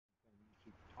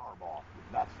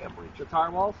property. The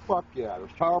tar balls? Fuck yeah,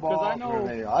 there's tar balls.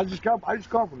 I just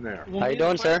come from there. How you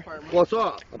doing, sir? What's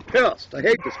up? I'm pissed. I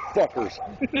hate this fuckers.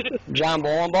 John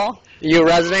Bolenbaugh? You a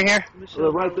resident here? I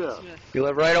live right there. You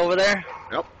live right over there?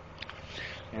 Yep.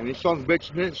 And these sons of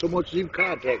bitches didn't so much as even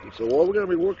contact me. So, well, we're going to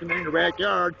be working in your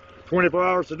backyard 24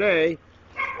 hours a day.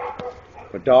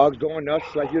 The dog's going nuts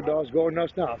like your dog's going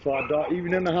nuts now. So I dog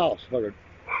even in the house, fucking,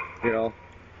 you know.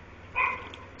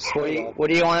 So what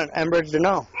do you want ENBRIDGE to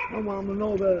know? I want them to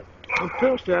know that I'm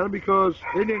pissed at them because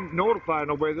they didn't notify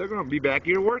nobody they're going to be back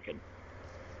here working.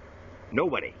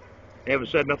 Nobody. They haven't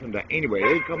said nothing to anybody.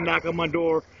 They come knock on my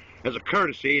door as a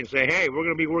courtesy and say, hey, we're going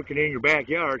to be working in your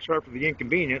backyard. Sorry for the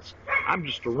inconvenience. I'm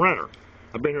just a renter.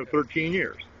 I've been here 13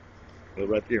 years.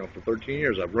 For 13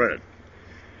 years I've rented.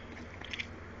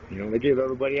 You know, they gave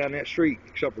everybody on that street,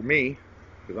 except for me,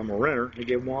 because I'm a renter, they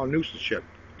gave them all a nuisance check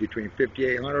between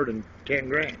 $5,800 and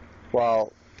 $10,000.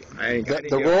 Well,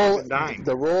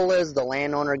 the rule is the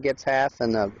landowner gets half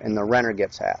and the renter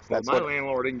gets half. Well, my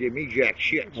landlord didn't give me jack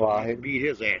shit, so I had to beat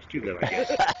his ass too, then I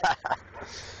guess.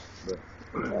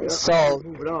 So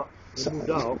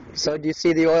do you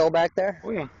see the oil back there?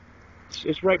 Oh yeah,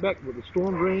 it's right back where the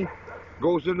storm drain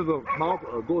goes into the mouth,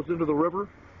 goes into the river.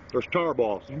 There's tar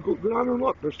balls. You can go down there and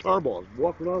look. There's tar balls.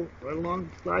 Walk right along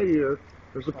the side here.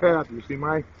 There's a path. You see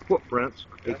my footprints.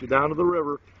 Take you down to the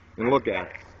river and look at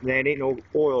it. There ain't no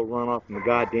oil run off from the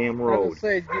goddamn road. I was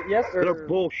gonna say, yes, or... They're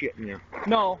bullshitting you.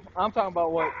 No, I'm talking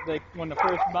about when the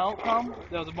first mount come,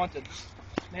 there was a bunch of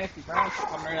nasty brown shit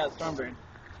coming right out of the storm drain.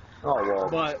 Oh, well.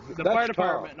 But the fire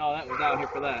department, no, that was down here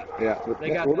for that. Yeah.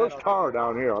 There's tar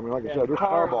down here. I mean, like I said, there's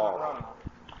tar balls.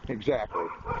 Exactly.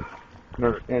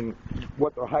 And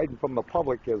what they're hiding from the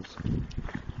public is,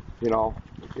 you know,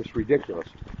 it's ridiculous.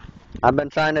 I've been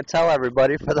trying to tell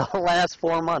everybody for the last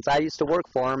 4 months. I used to work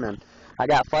for them, and I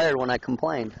got fired when I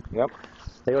complained. Yep.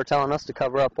 They were telling us to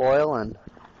cover up oil, and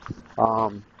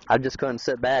I just couldn't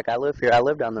sit back. I live here. I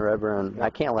live down the river, and I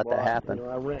can't let that happen. You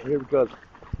know, I rent here because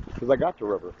I got the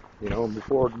river. You know,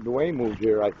 before Dwayne moved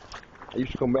here, I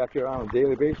used to come back here on a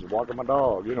daily basis, walking my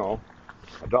dog, you know.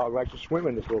 My dog likes to swim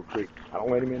in this little creek. I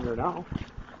don't let him in there now.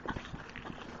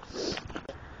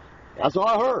 That's all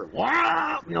I heard.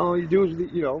 Wow! You know, you do,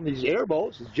 you know, these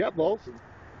airboats, these jet boats, and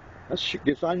that shit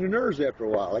gets on your nerves after a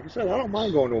while. Like I said, I don't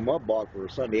mind going to a mud bog for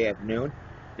a Sunday afternoon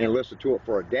and listen to it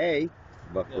for a day,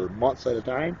 but for months at a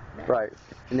time. Right.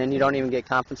 And then you don't even get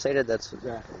compensated? That's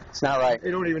exactly. It's not right.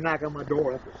 They don't even knock on my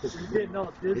door. They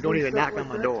don't even knock on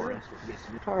my door.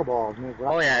 Tar balls, man.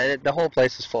 Oh yeah, the whole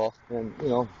place is full. And you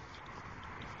know,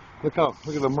 look at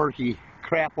the murky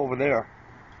crap over there.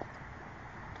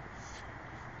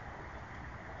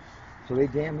 So they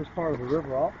dammed this part of the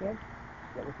river off then? Is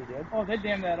that what they did? Oh, they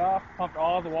dammed that off, pumped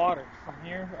all the water from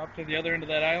here up to the other end of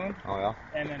that island. Oh yeah.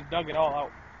 And then dug it all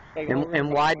out.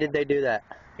 And why did they do that?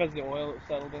 Because the oil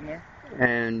settled in there.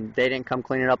 And they didn't come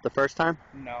clean it up the first time?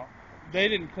 No. They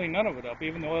didn't clean none of it up,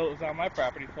 even the oil was on my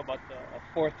property until about the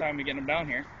fourth time we get them down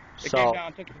here. They came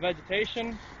down, took the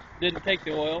vegetation, didn't take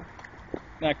the oil.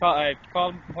 And I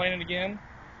called them complaining again.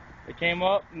 They came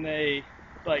up and they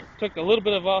took a little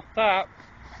bit of off the top,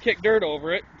 kicked dirt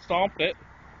over it, stomped it,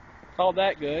 called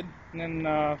that good, and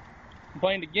then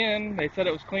complained again. They said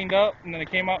it was cleaned up, and then they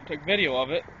came out and took video of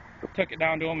it, took it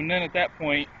down to them, and then at that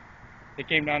point they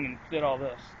came down and did all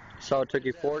this. So it took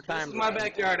you 4 times? This is my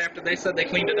backyard after they said they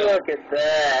cleaned it up. Look at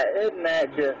that. Isn't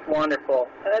that just wonderful?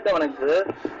 That don't exist.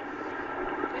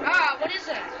 Ah, what is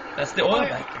that? That's the oil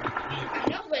back I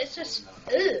know, but it's just,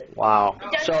 ugh. Wow.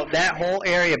 So that whole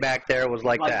area back there was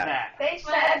like that? They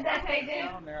said that they did.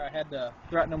 Down there, I had to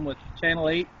threaten them with Channel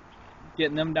 8,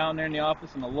 getting them down there in the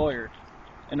office, and a lawyer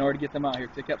in order to get them out here.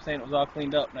 Because they kept saying it was all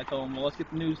cleaned up. And I told them, well, let's get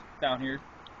the news down here.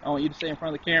 I want you to say in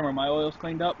front of the camera, my oil's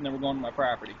cleaned up, and then we're going to my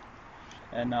property.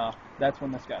 And that's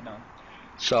when this got done.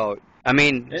 So, I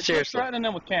mean, seriously. It took threatening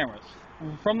them with cameras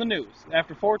from the news.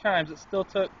 After 4 times, it still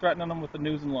took threatening them with the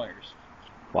news and lawyers.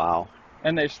 Wow.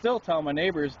 And they're still telling my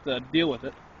neighbors to deal with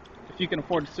it. If you can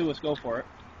afford to sue us, go for it.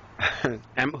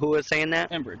 And who is saying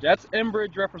that? ENBRIDGE. That's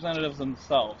ENBRIDGE representatives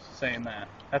themselves saying that.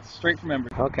 That's straight from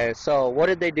ENBRIDGE. Okay, so what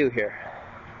did they do here?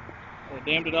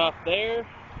 They dammed it off there,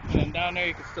 and then down there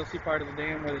you can still see part of the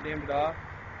dam where they dammed it off.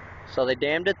 So they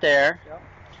dammed it there, Yep.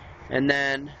 And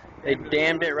then they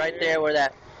dammed it right there where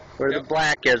the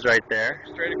black is right there.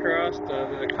 Straight across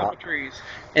the couple trees.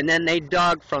 And then they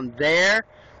dug from there,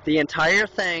 the entire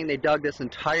thing, they dug this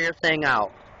entire thing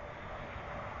out.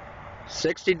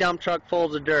 60 dump truck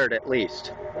fulls of dirt at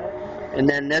least. And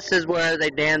then this is where they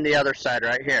dammed the other side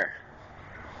right here.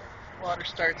 Water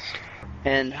starts.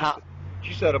 And how?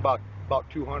 She said about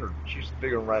 200. She's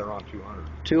figuring right around 200.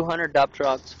 200 dump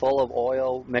trucks full of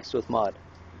oil mixed with mud.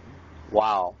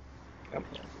 Wow. Yep.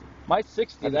 My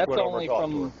 60, I just that's went over only and talked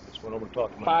to from her. Just went over and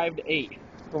talked to my 5 to 8,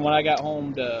 from when I got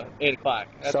home to 8 o'clock.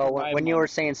 So when you were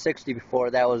saying 60 before,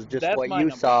 that was just what you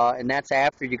saw, and that's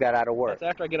after you got out of work. That's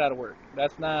after I get out of work.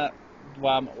 That's not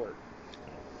while I'm at work.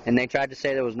 And they tried to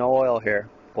say there was no oil here.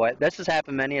 Boy, this has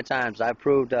happened many a times. I've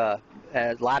proved at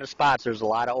a lot of spots there's a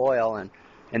lot of oil,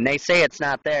 and they say it's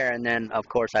not there, and then, of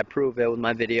course, I prove it with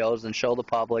my videos and show the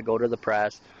public, go to the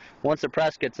press. Once the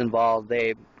press gets involved,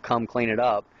 they come clean it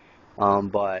up.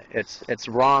 But it's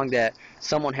wrong that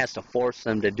someone has to force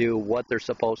them to do what they're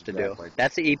supposed to do.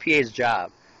 That's the EPA's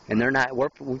job, and they're not.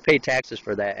 We pay taxes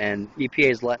for that, and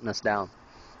EPA's letting us down.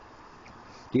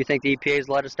 Do you think the EPA's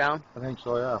let us down? I think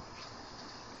so, yeah.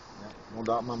 No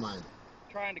doubt in my mind.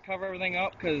 Trying to cover everything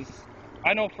up because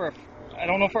I don't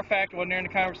know for a fact, I wasn't there in the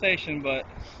conversation, but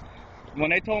when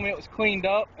they told me it was cleaned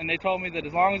up, and they told me that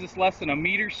as long as it's less than a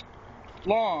meter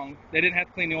long, they didn't have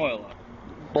to clean the oil up.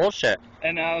 Bullshit.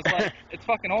 And I was like, it's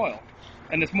fucking oil.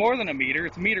 And it's more than a meter.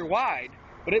 It's a meter wide,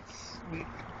 but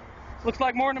looks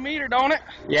like more than a meter, don't it?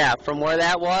 Yeah, from where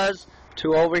that was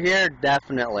to over here,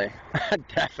 definitely.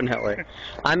 Definitely.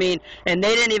 I mean, and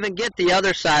they didn't even get the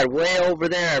other side way over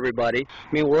there, everybody.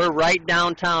 I mean, we're right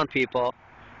downtown, people.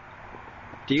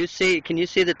 Can you see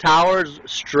the towers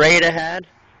straight ahead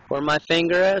where my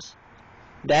finger is?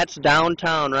 That's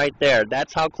downtown right there.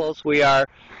 That's how close we are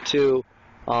to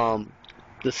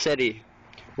the city.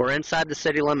 We're inside the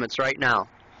city limits right now.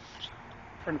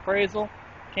 For an appraisal,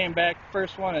 came back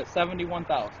first one at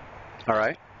 $71,000. All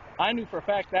right. I knew for a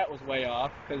fact that was way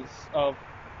off because of,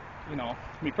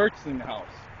 me purchasing the house.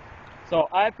 So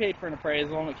I paid for an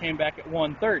appraisal and it came back at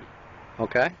 $130,000.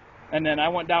 Okay. And then I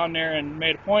went down there and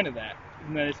made a point of that.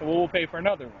 And then they said, well, we'll pay for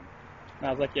another one. And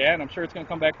I was like, yeah, and I'm sure it's going to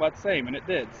come back about the same. And it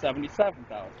did,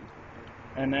 $77,000.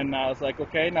 And then I was like,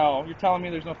 okay, now you're telling me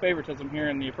there's no favoritism here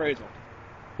in the appraisal.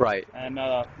 Right. And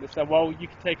they said, well, you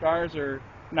can take ours or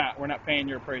not. We're not paying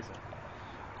your appraisal.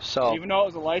 So even though it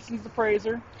was a licensed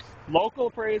appraiser, local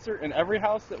appraiser, and every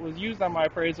house that was used on my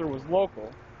appraiser was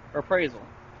local or appraisal.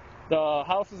 The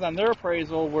houses on their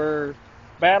appraisal were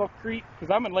Battle Creek,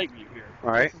 because I'm in Lakeview here.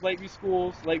 All right. This is Lakeview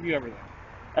schools, Lakeview everything.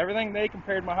 Everything they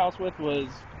compared my house with was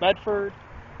Bedford,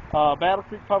 Battle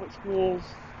Creek Public Schools.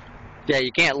 Yeah,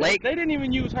 you can't They didn't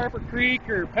even use Harper Creek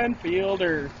or Penfield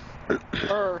or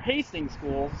Hastings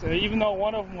schools, even though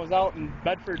one of them was out in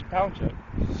Bedford Township.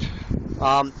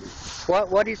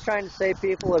 What he's trying to say,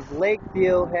 people, is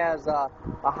Lakeview has a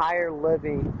higher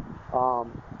living.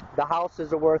 The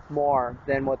houses are worth more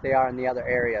than what they are in the other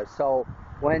areas. So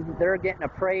when they're getting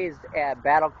appraised at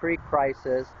Battle Creek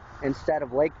prices instead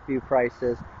of Lakeview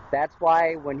prices, that's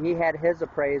why when he had his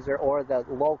appraiser or the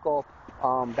local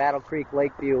Battle Creek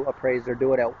Lakeview appraiser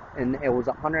do it and it was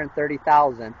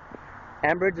 $130,000.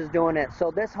 ENBRIDGE is doing it.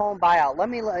 So this home buyout, let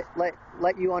me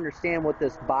let you understand what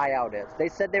this buyout is. They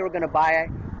said they were going to buy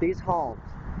these homes.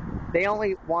 They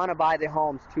only want to buy the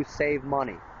homes to save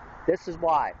money. This is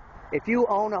why. If you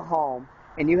own a home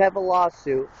and you have a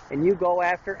lawsuit and you go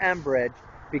after ENBRIDGE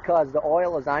because the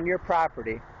oil is on your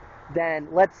property, then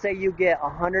let's say you get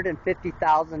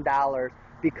 $150,000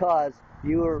 because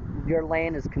your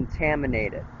land is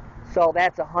contaminated. So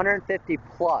that's $150,000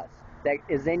 plus that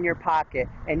is in your pocket,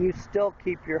 and you still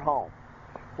keep your home.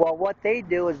 Well, what they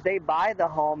do is they buy the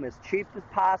home as cheap as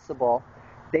possible.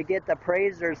 They get the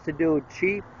appraisers to do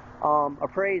cheap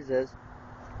appraisals,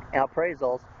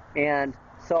 and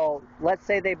so let's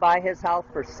say they buy his house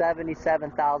for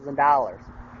 $77,000.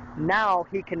 Now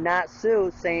he cannot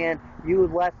sue saying you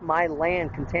left my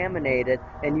land contaminated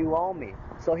and you owe me.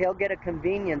 So he'll get a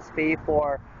convenience fee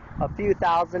for a few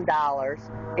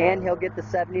 $1,000s, and he'll get the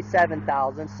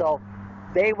 $77,000. So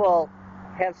they will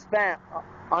have spent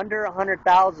under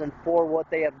 $100,000 for what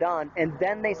they have done, and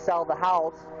then they sell the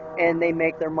house and they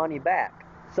make their money back.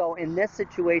 So in this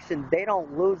situation, they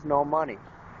don't lose no money.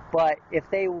 But if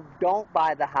they don't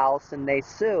buy the house and they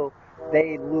sue,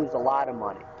 they lose a lot of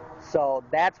money. So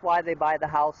that's why they buy the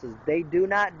houses. They do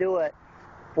not do it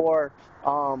for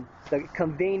the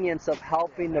convenience of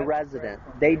helping the resident.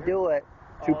 They do it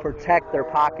to protect their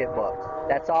pocketbooks.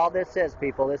 That's all this is,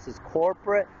 people. This is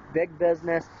corporate, big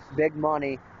business, big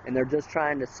money, and they're just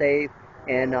trying to save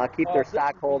and keep their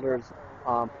stockholders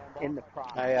in the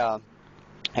profit.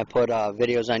 I put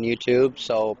videos on YouTube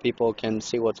so people can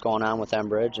see what's going on with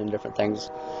ENBRIDGE and different things.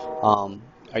 Are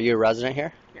you a resident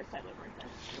here? Yes, I live right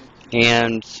there.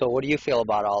 And so what do you feel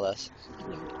about all this? It's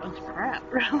a bunch of crap,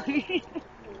 really.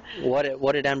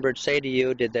 What did ENBRIDGE say to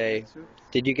you?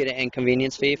 Did you get an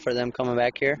inconvenience fee for them coming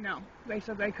back here? No, they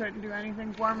said they couldn't do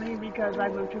anything for me because I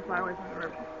live too far away from the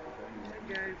river.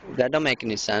 That don't make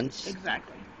any sense.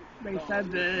 Exactly. They said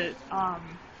that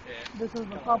this is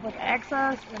a public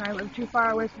access, and I live too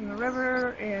far away from the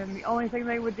river, and the only thing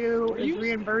they would do is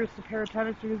reimburse the pair of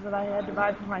tennis shoes that I had to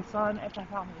buy for my son if I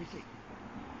found the receipt.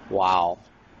 Wow.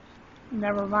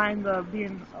 Never mind the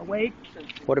being awake.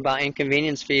 What about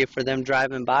inconvenience fee for them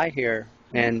driving by here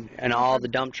and all the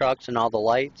dump trucks and all the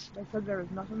lights? They said there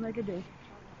was nothing they could do.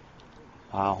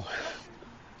 Wow.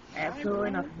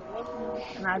 Absolutely nothing.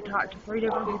 And I've talked to 3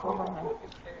 different people from there.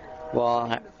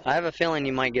 Well, I have a feeling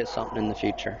you might get something in the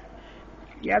future.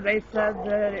 Yeah, they said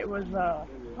that it was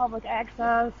public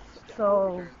access,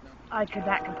 so I could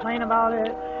not complain about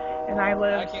it. And I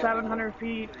live 700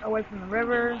 feet away from the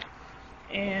river,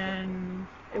 and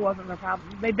it wasn't their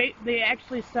problem. They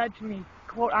actually said to me,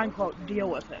 quote unquote, deal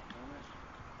with it.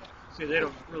 See, they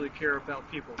don't really care about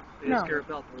people. They just care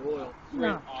about the oil.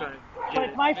 No.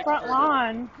 But my front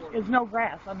lawn is no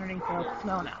grass underneath the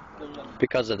snow now.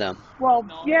 Because of them? Well,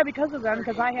 yeah, because of them,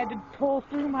 because I had to pull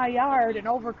through my yard and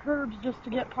over curbs just to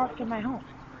get parked in my home.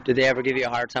 Did they ever give you a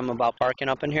hard time about parking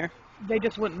up in here? They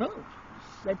just wouldn't move.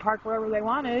 They parked wherever they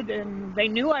wanted, and they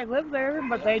knew I lived there,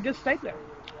 but they just stayed there.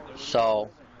 So,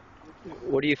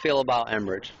 what do you feel about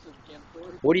ENBRIDGE?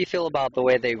 What do you feel about the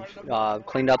way they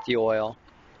cleaned up the oil?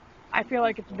 I feel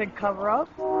like it's a big cover-up,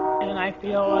 and I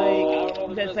feel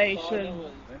like that they should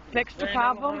fix the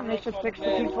problem, and they should fix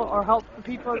the people or help the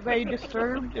people that they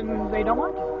disturbed, and they don't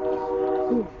want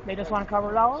to. They just want to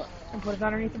cover it all up and put it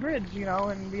underneath the bridge, you know,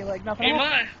 and be like nothing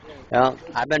happened. Yeah,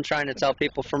 I've been trying to tell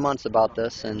people for months about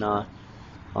this, and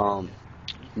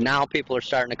now people are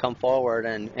starting to come forward,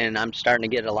 and I'm starting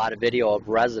to get a lot of video of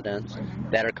residents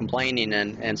that are complaining,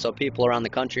 and so people around the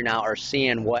country now are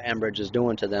seeing what ENBRIDGE is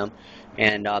doing to them.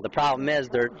 And the problem is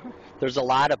there's a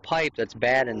lot of pipe that's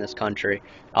bad in this country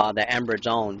that ENBRIDGE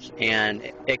owns,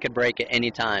 and it could break at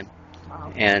any time.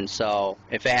 And so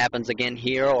if it happens again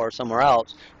here or somewhere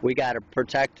else, we got to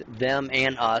protect them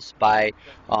and us by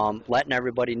letting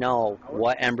everybody know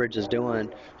what ENBRIDGE is doing,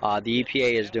 the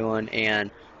EPA is doing,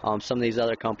 and some of these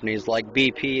other companies like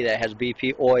BP that has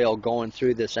BP oil going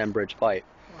through this ENBRIDGE pipe.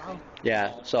 Wow.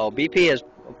 Yeah, so BP is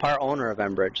part owner of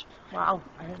ENBRIDGE. Wow,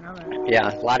 I didn't know that.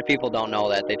 Yeah, a lot of people don't know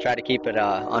that. They try to keep it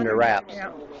under wraps.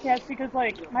 Yeah, it's because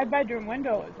like my bedroom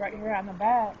window is right here on the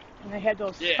back, and they had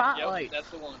those spotlights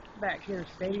back here,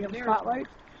 stadium spotlights.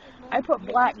 I put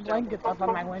black blankets up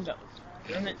on my windows,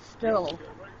 and it's still,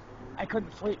 I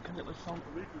couldn't sleep because it was so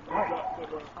dark.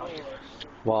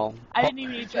 Well, I didn't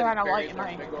even turn on a light in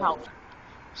my house.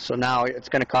 So now it's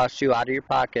going to cost you out of your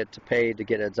pocket to pay to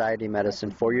get anxiety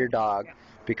medicine for your dog,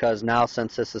 because now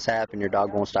since this has happened, your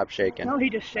dog won't stop shaking. No, he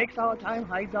just shakes all the time,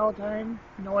 hides all the time.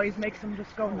 Noise makes him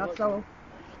just go nutso.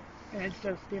 And it's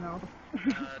just, you know.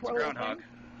 It's a groundhog.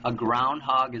 A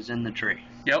groundhog is in the tree.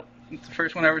 Yep. It's the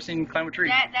first one I've ever seen climb a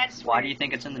tree. That's Why do you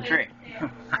think it's in the tree?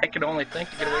 I could only think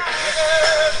to get away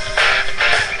from it.